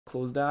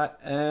close that,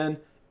 and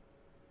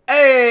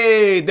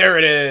hey, there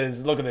it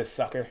is. Look at this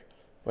sucker.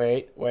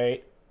 Wait.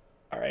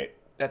 All right,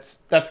 that's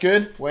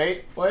good.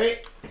 Wait.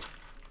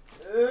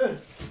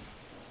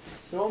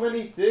 So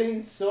many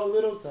things, so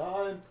little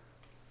time.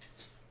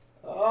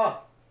 I'm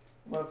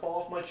gonna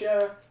fall off my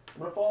chair.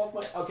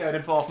 Okay, I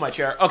didn't fall off my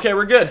chair. Okay,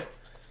 we're good.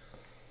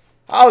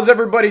 How's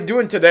everybody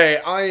doing today?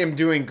 I am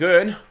doing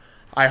good.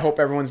 I hope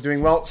everyone's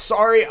doing well.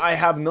 Sorry, I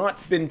have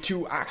not been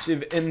too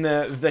active in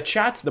the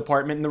chats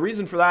department. And the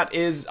reason for that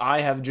is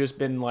I have just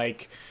been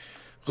like,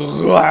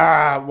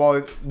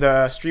 while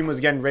the stream was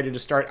getting ready to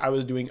start, I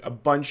was doing a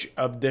bunch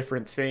of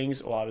different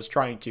things. Well, I was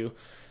trying to.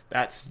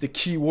 That's the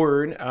key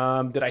word.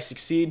 Did I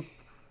succeed?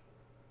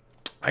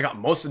 I got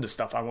most of the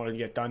stuff I wanted to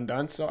get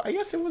done. So I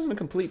guess it wasn't a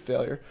complete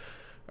failure.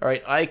 All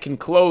right, I can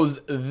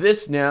close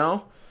this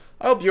now.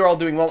 I hope you're all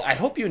doing well. I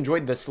hope you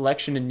enjoyed the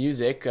selection in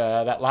music.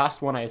 That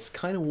last one is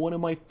kind of one of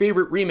my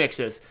favorite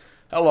remixes.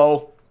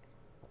 Hello.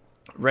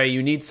 Ray,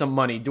 you need some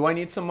money. Do I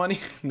need some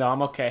money? No,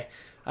 I'm okay.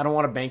 I don't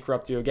want to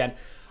bankrupt you again.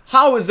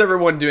 How is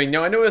everyone doing?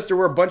 Now, I noticed there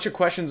were a bunch of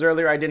questions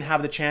earlier. I didn't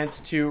have the chance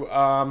to...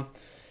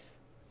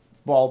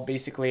 well,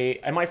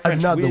 basically... Am I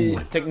French? Oui,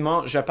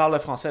 techniquement, je parle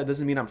français. It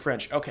doesn't mean I'm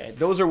French. Okay,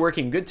 those are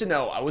working. Good to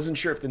know. I wasn't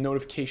sure if the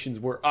notifications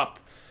were up.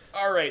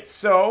 All right,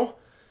 so...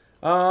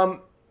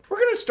 we're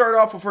going to start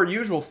off with our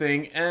usual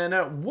thing,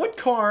 and what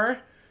car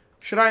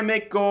should I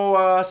make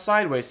go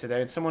sideways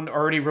today? And someone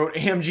already wrote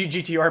AMG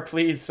GTR,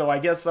 please, so I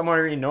guess someone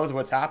already knows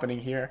what's happening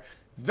here.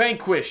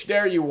 Vanquish,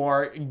 there you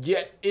are.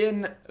 Get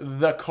in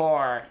the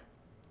car.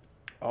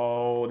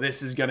 Oh,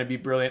 this is going to be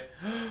brilliant.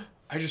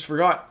 I just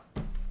forgot.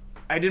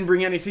 I didn't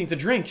bring anything to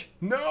drink.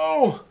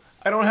 No!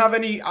 I don't have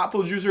any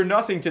apple juice or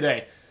nothing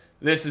today.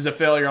 This is a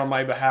failure on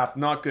my behalf.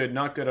 Not good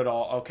at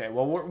all. Okay,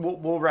 well,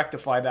 we'll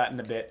rectify that in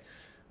a bit.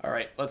 All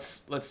right,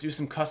 let's do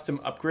some custom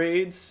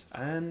upgrades,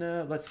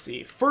 and let's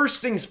see. First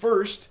things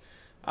first,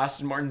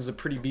 Aston Martin's a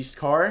pretty beast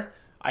car.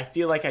 I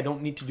feel like I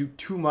don't need to do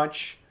too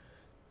much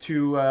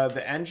to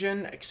the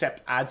engine,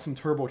 except add some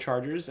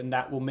turbochargers, and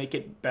that will make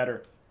it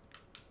better.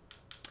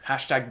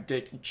 Hashtag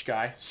ditch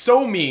guy.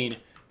 So mean.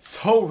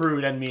 So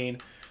rude and mean.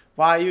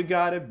 Why you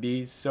gotta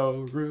be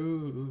so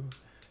rude?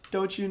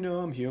 Don't you know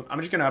I'm human? I'm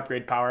just gonna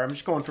upgrade power. I'm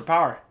just going for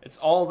power. It's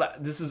all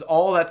that. This is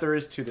all that there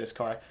is to this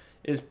car.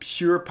 Is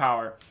pure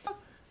power.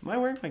 Am I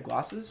wearing my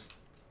glasses?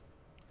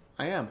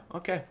 I am.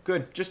 Okay,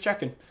 good. Just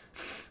checking.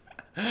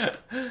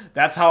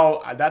 That's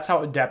how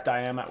adept I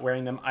am at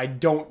wearing them. I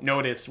don't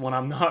notice when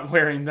I'm not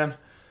wearing them.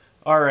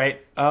 All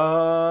right.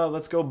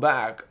 Let's go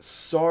back.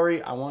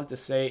 Sorry, I wanted to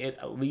say it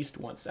at least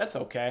once. That's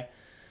okay.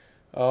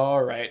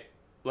 All right.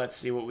 Let's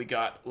see what we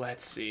got.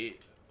 Let's see.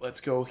 Let's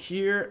go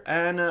here,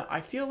 and I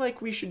feel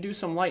like we should do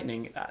some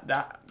lightning.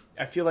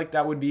 I feel like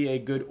that would be a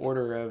good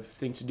order of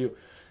things to do.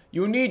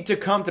 You need to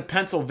come to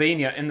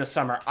Pennsylvania in the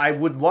summer. I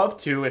would love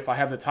to if I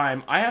have the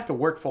time. I have to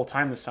work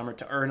full-time this summer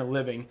to earn a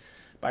living.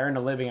 By earn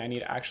a living, I need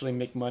to actually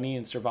make money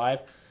and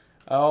survive.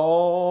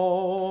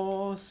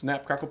 Oh,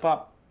 snap, crackle,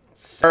 pop.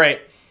 All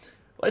right,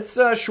 let's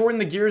shorten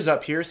the gears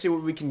up here, see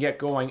what we can get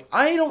going.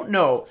 I don't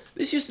know.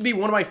 This used to be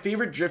one of my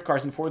favorite drift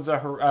cars in Forza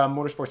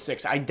Motorsport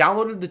 6. I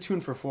downloaded the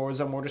tune for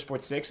Forza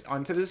Motorsport 6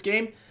 onto this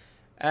game,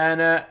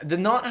 and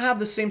did not have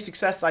the same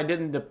success I did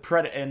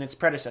in its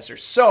predecessor.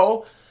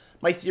 So...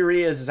 my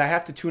theory is I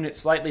have to tune it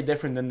slightly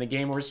different than the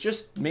game, or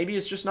maybe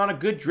it's just not a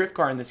good drift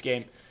car in this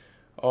game.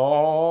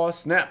 Oh,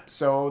 snap.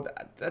 So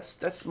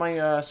that's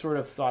my sort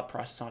of thought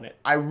process on it.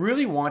 I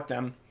really want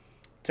them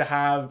to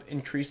have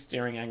increased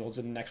steering angles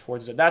in the next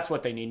Forza. That's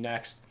what they need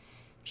next.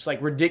 Just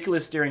like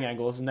ridiculous steering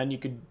angles, and then you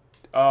could...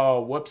 oh,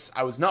 whoops.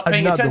 I was not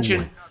paying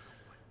attention.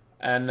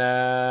 And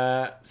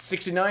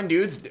 69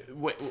 dudes.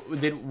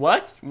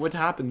 What? What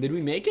happened? Did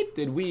we make it?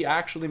 Did we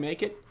actually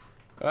make it?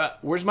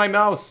 Where's my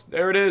mouse?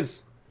 There it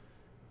is.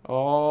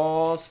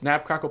 Oh,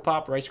 snap, crackle,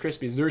 pop, Rice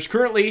Krispies. There's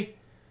currently...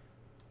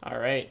 all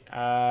right.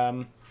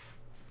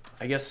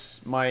 I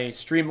guess my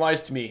stream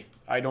lies to me.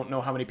 I don't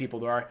know how many people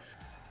there are.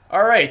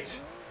 All right.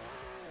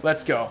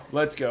 Let's go.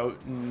 Let's go.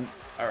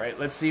 All right.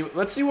 Let's see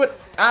what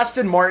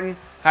Aston Martin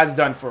has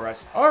done for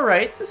us. All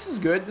right. This is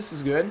good. This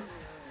is good.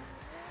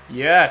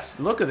 Yes.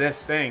 Look at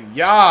this thing.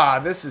 Yeah,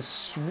 this is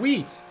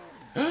sweet.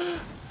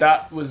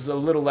 That was a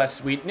little less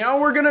sweet. Now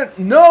we're gonna...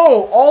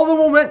 no! All the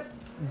moment...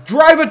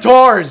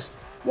 drivatars!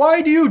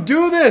 Why do you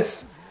do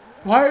this?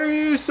 Why are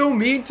you so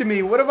mean to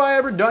me? What have I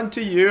ever done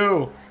to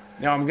you?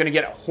 Now I'm going to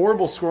get a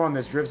horrible score on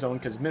this drift zone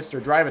because Mr.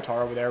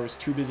 Drivatar over there was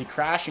too busy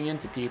crashing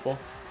into people.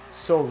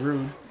 So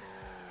rude.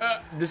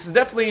 This is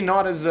definitely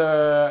not as...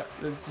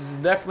 this is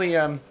definitely...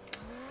 I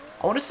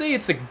want to say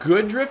it's a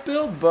good drift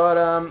build, but...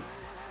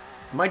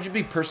 it might just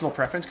be personal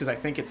preference because I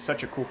think it's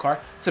such a cool car.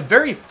 It's a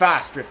very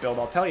fast drift build,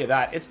 I'll tell you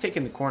that. It's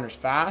taking the corners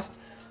fast,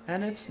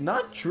 and it's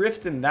not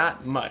drifting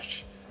that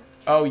much.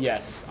 Oh,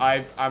 yes.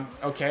 I'm...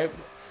 okay.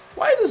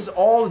 Why does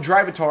all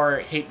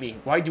Drivatar hate me?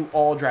 Why do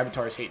all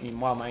Drivatars hate me?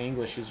 Wow, my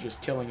English is just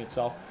killing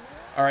itself.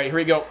 All right, here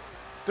we go.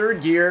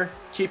 Third gear,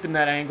 keeping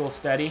that angle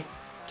steady.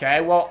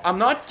 Okay, well, I'm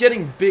not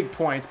getting big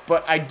points,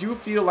 but I do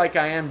feel like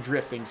I am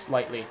drifting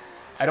slightly.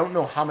 I don't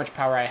know how much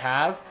power I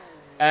have.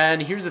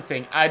 And here's the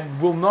thing. I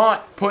will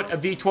not put a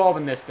V12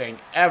 in this thing,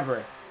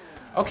 ever.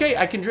 Okay,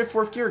 I can drift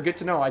 4th gear. Good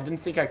to know. I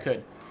didn't think I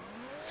could.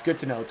 It's good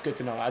to know. It's good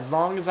to know. As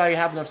long as I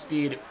have enough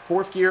speed,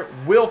 4th gear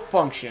will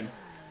function.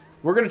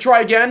 We're going to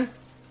try again.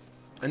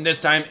 And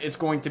this time, it's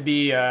going to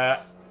be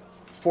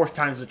 4th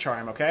time's the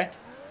charm, okay?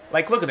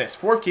 Like, look at this.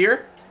 4th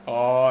gear.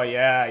 Oh,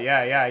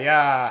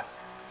 yeah.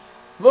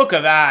 Look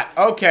at that.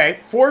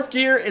 Okay, 4th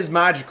gear is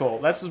magical.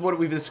 This is what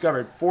we've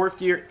discovered. 4th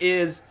gear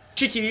is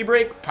cheeky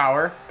e-brake.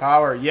 Power.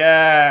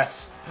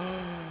 Yes.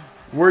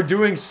 We're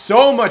doing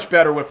so much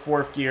better with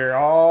 4th gear.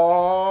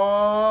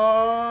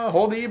 Oh,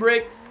 hold the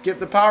e-brake. Give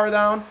the power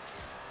down.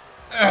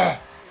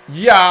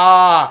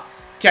 Yeah.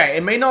 Okay,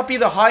 it may not be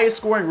the highest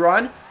scoring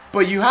run,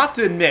 but you have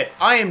to admit,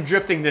 I am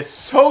drifting this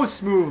so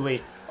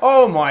smoothly.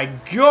 Oh my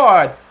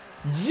god.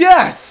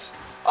 Yes.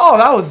 Oh,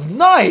 that was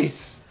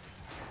nice.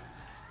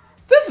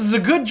 This is a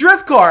good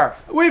drift car.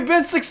 We've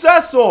been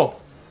successful.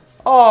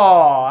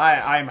 Oh,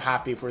 I'm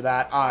happy for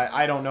that.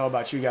 I don't know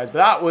about you guys, but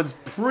that was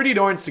pretty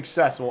darn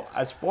successful.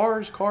 As far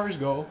as cars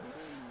go,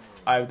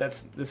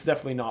 that's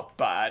definitely not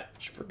bad.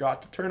 Just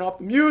forgot to turn off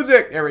the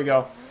music. There we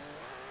go.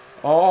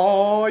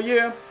 Oh,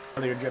 yeah.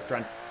 Another drift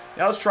run.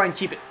 Now let's try and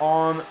keep it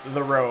on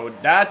the road.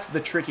 That's the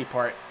tricky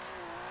part.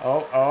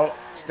 Oh,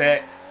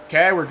 stay.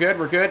 Okay, we're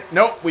good.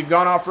 Nope, we've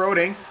gone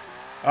off-roading.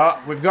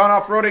 We've gone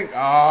off-roading.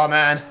 Oh,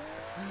 man.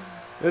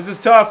 This is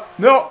tough.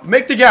 No,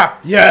 make the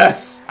gap.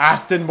 Yes!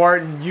 Aston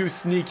Martin, you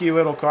sneaky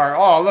little car.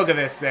 Oh, look at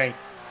this thing.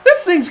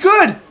 This thing's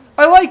good.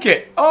 I like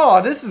it.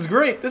 Oh, this is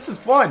great. This is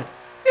fun.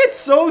 It's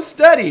so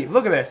steady.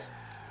 Look at this.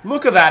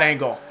 Look at that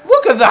angle.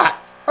 Look at that.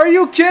 Are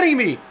you kidding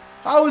me?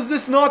 How is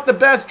this not the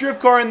best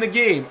drift car in the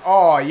game?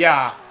 Oh,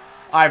 yeah.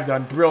 I've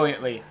done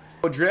brilliantly.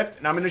 Drift,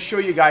 and I'm going to show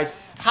you guys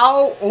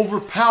how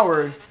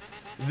overpowered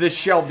this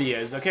Shelby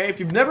is, okay? If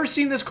you've never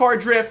seen this car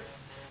drift,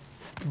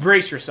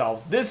 brace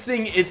yourselves. This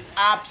thing is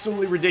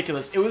absolutely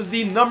ridiculous. It was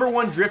the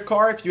 #1 drift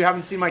car. If you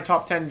haven't seen my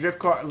top 10 drift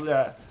car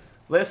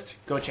list,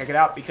 go check it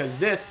out, because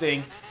this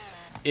thing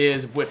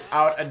is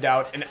without a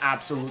doubt an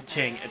absolute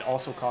king. It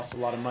also costs a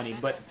lot of money,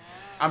 but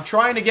I'm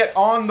trying to get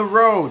on the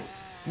road.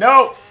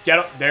 No, get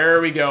up.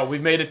 There we go.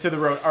 We've made it to the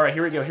road. All right,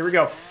 here we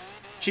go.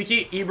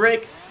 Cheeky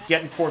e-brake,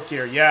 getting 4th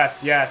gear.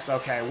 Yes.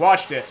 Okay,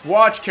 watch this.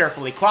 Watch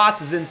carefully.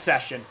 Class is in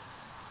session.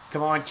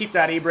 Come on, keep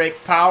that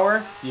e-brake.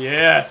 Power.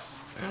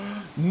 Yes.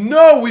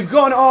 No, we've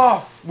gone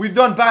off. We've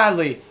done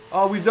badly.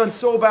 Oh, we've done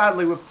so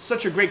badly with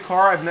such a great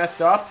car. I've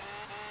messed up.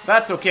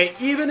 That's okay.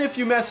 Even if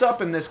you mess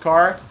up in this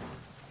car,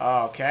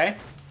 okay.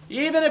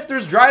 Even if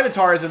there's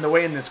drivatars in the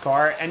way in this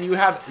car, and you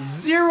have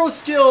 0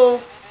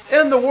 skill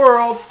in the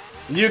world,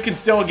 you can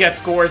still get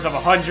scores of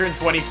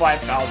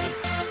 125,000.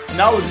 And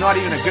that was not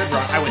even a good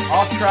run. I went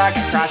off track.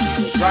 I crashed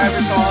into a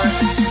drivatar.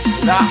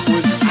 That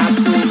was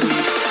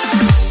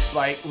absolutely,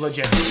 like,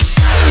 legit.